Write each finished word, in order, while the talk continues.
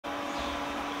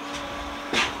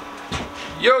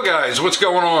Yo guys, what's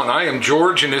going on? I am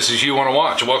George and this is You Wanna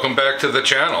Watch. Welcome back to the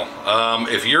channel.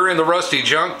 If you're in the rusty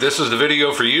junk, this is the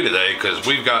video for you today because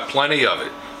we've got plenty of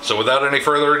it. So without any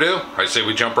further ado, I say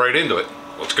we jump right into it.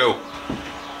 Let's go.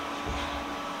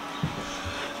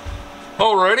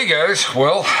 Alrighty guys,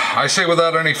 well, I say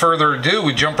without any further ado,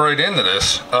 we jump right into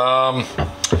this.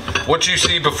 What you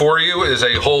see before you is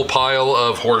a whole pile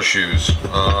of horseshoes.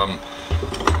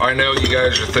 I know you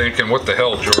guys are thinking, what the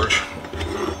hell, George?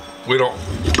 We don't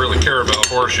really care about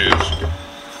horseshoes.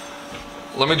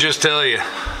 Let me just tell you,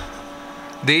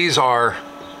 these are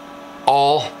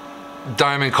all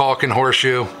diamond caulk and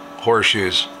horseshoes.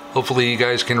 Hopefully you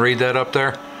guys can read that up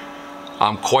there.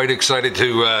 I'm quite excited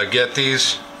to get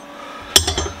these.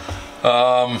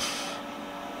 I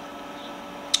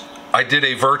did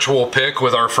a virtual pick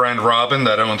with our friend Robin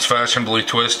that owns Fashionably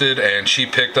Twisted, and she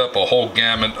picked up a whole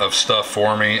gamut of stuff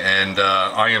for me, and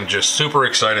I am just super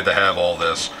excited to have all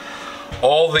this.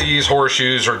 All these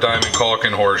horseshoes are diamond caulk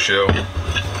and horseshoe.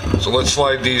 So let's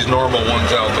slide these normal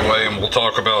ones out the way and we'll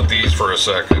talk about these for a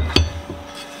second.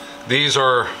 These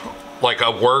are like a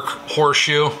work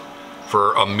horseshoe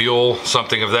for a mule,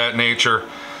 something of that nature.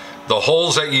 The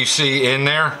holes that you see in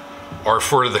there are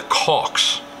for the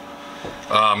caulks.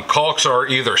 Caulks are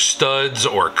either studs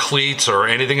or cleats or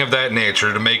anything of that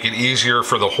nature to make it easier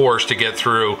for the horse to get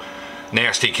through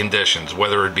nasty conditions,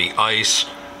 whether it be ice,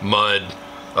 mud,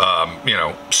 you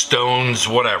know, stones,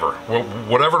 whatever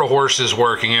the horse is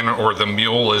working in or the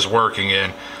mule is working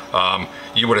in,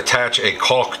 you would attach a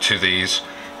caulk to these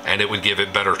and it would give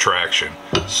it better traction.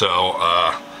 So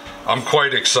I'm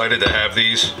quite excited to have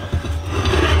these.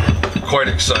 Quite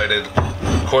excited.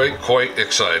 Quite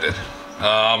excited.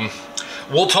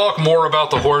 We'll talk more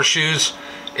about the horseshoes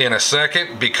in a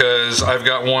second because I've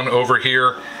got one over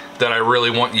here that I really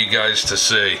want you guys to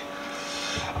see.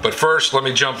 But first, let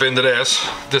me jump into this.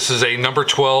 This is a number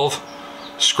 12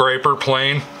 scraper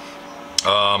plane.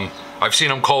 I've seen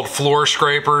them called floor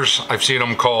scrapers. I've seen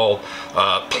them called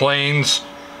planes.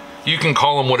 You can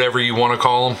call them whatever you want to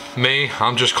call them. Me,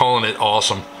 I'm just calling it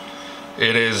awesome.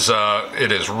 It is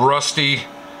rusty.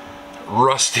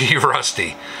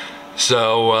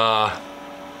 So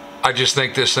I just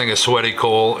think this thing is sweaty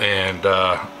cool, and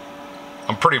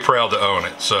I'm pretty proud to own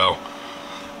it. So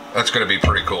that's going to be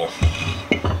pretty cool.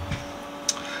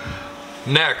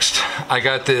 Next, I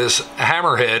got this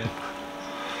hammerhead,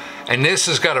 and this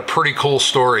has got a pretty cool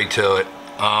story to it.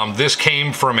 This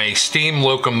came from a steam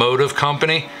locomotive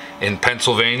company in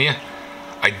Pennsylvania.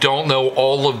 I don't know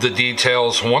all of the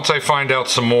details. Once I find out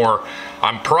some more,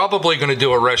 I'm probably going to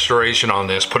do a restoration on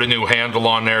this, put a new handle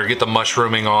on there, get the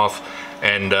mushrooming off,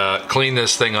 and clean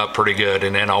this thing up pretty good,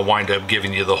 and then I'll wind up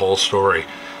giving you the whole story.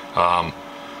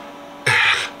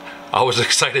 I was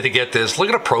excited to get this. Look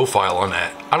at a profile on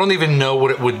that. I don't even know what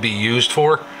it would be used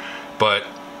for, but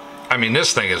I mean,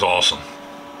 this thing is awesome.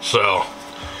 So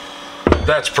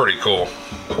that's pretty cool.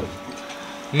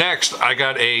 Next, I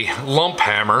got a lump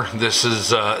hammer. This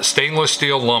is a stainless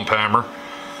steel lump hammer.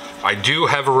 I do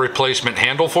have a replacement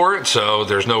handle for it, so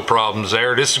there's no problems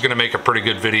there. This is going to make a pretty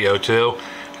good video too.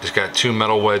 It's got two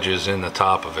metal wedges in the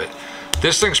top of it.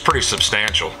 This thing's pretty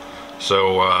substantial.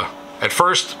 So at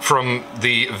first, from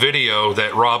the video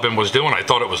that Robin was doing, I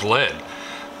thought it was lead.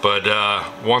 But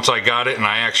once I got it and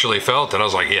I actually felt it, I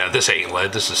was like, yeah, this ain't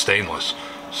lead, this is stainless.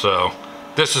 So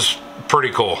this is pretty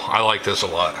cool. I like this a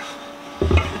lot.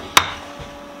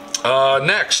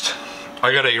 Next,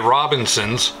 I got a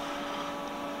Robinson's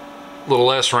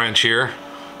little S wrench here,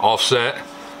 offset.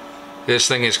 This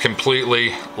thing is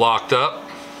completely locked up.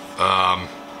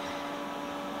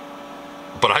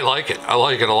 But I like it. I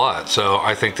like it a lot. So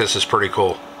I think this is pretty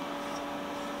cool.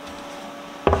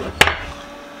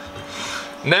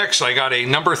 Next, I got a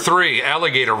number 3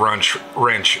 alligator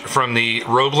wrench from the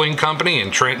Roebling Company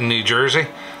in Trenton, New Jersey.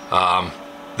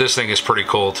 This thing is pretty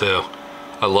cool too.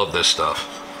 I love this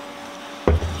stuff.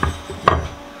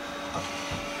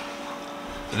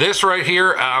 This right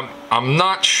here, I'm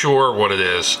not sure what it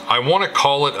is. I want to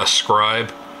call it a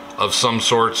scribe of some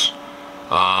sorts.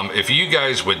 If you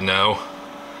guys would know,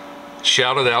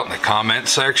 shout it out in the comment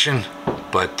section.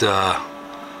 But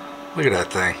look at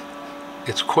that thing.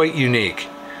 It's quite unique.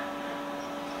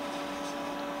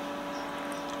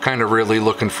 Kind of really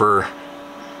looking for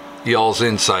y'all's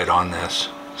insight on this.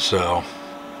 So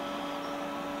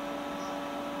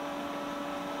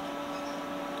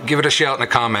give it a shout in the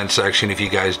comment section if you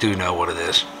guys do know what it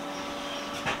is.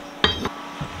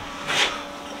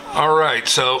 Alright,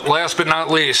 so last but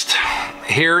not least,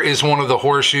 here is one of the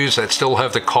horseshoes that still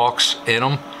have the caulks in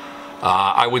them.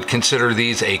 I would consider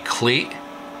these a cleat.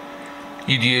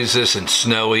 You'd use this in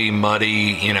snowy,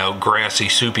 muddy, you know, grassy,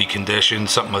 soupy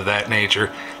conditions, something of that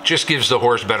nature. Just gives the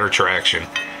horse better traction.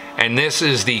 And this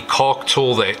is the caulk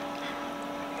tool that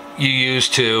you use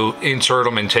to insert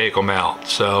them and take them out.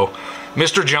 So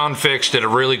Mr. John Fix did a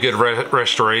really good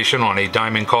restoration on a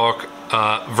diamond caulk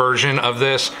version of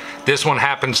this. This one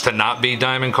happens to not be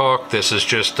diamond caulk. This is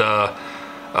just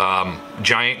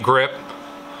giant grip.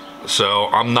 So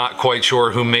I'm not quite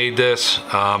sure who made this.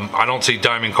 I don't see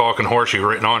diamond caulk and horseshoe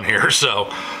written on here, so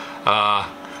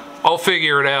I'll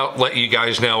figure it out, let you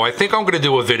guys know. I think I'm going to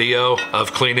do a video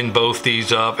of cleaning both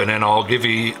these up, and then I'll give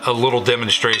you a little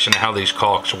demonstration of how these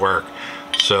caulks work.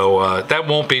 So that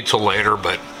won't be till later,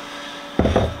 but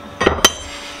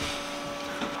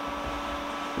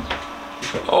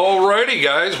alrighty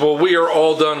guys, well, we are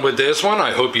all done with this one.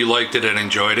 I hope you liked it and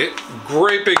enjoyed it.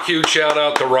 Great big huge shout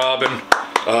out to Robin.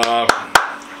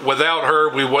 Without her,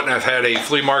 we wouldn't have had a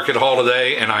flea market haul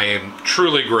today, and I am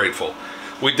truly grateful.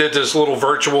 We did this little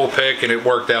virtual pick and it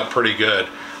worked out pretty good.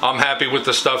 I'm happy with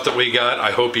the stuff that we got. I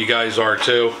hope you guys are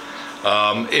too.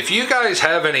 If you guys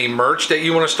have any merch that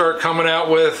you want to start coming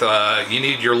out with, you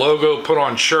need your logo put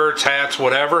on shirts, hats,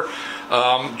 whatever,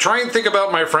 try and think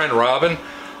about my friend Robin.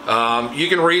 You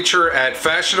can reach her at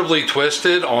Fashionably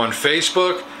Twisted on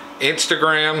Facebook,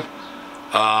 Instagram,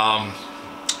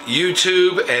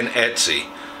 YouTube, and Etsy.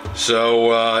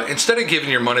 So instead of giving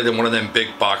your money to one of them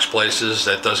big box places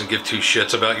that doesn't give two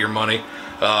shits about your money,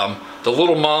 the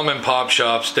little mom and pop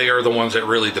shops, they are the ones that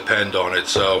really depend on it.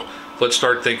 So let's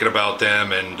start thinking about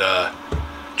them and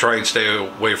try and stay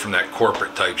away from that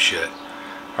corporate type shit.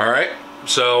 Alright,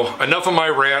 so enough of my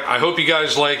rant. I hope you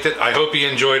guys liked it. I hope you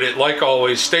enjoyed it. Like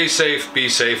always, stay safe, be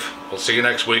safe. We'll see you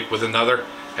next week with another.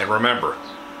 And remember,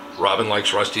 Robin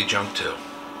likes rusty junk too.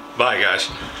 Bye guys.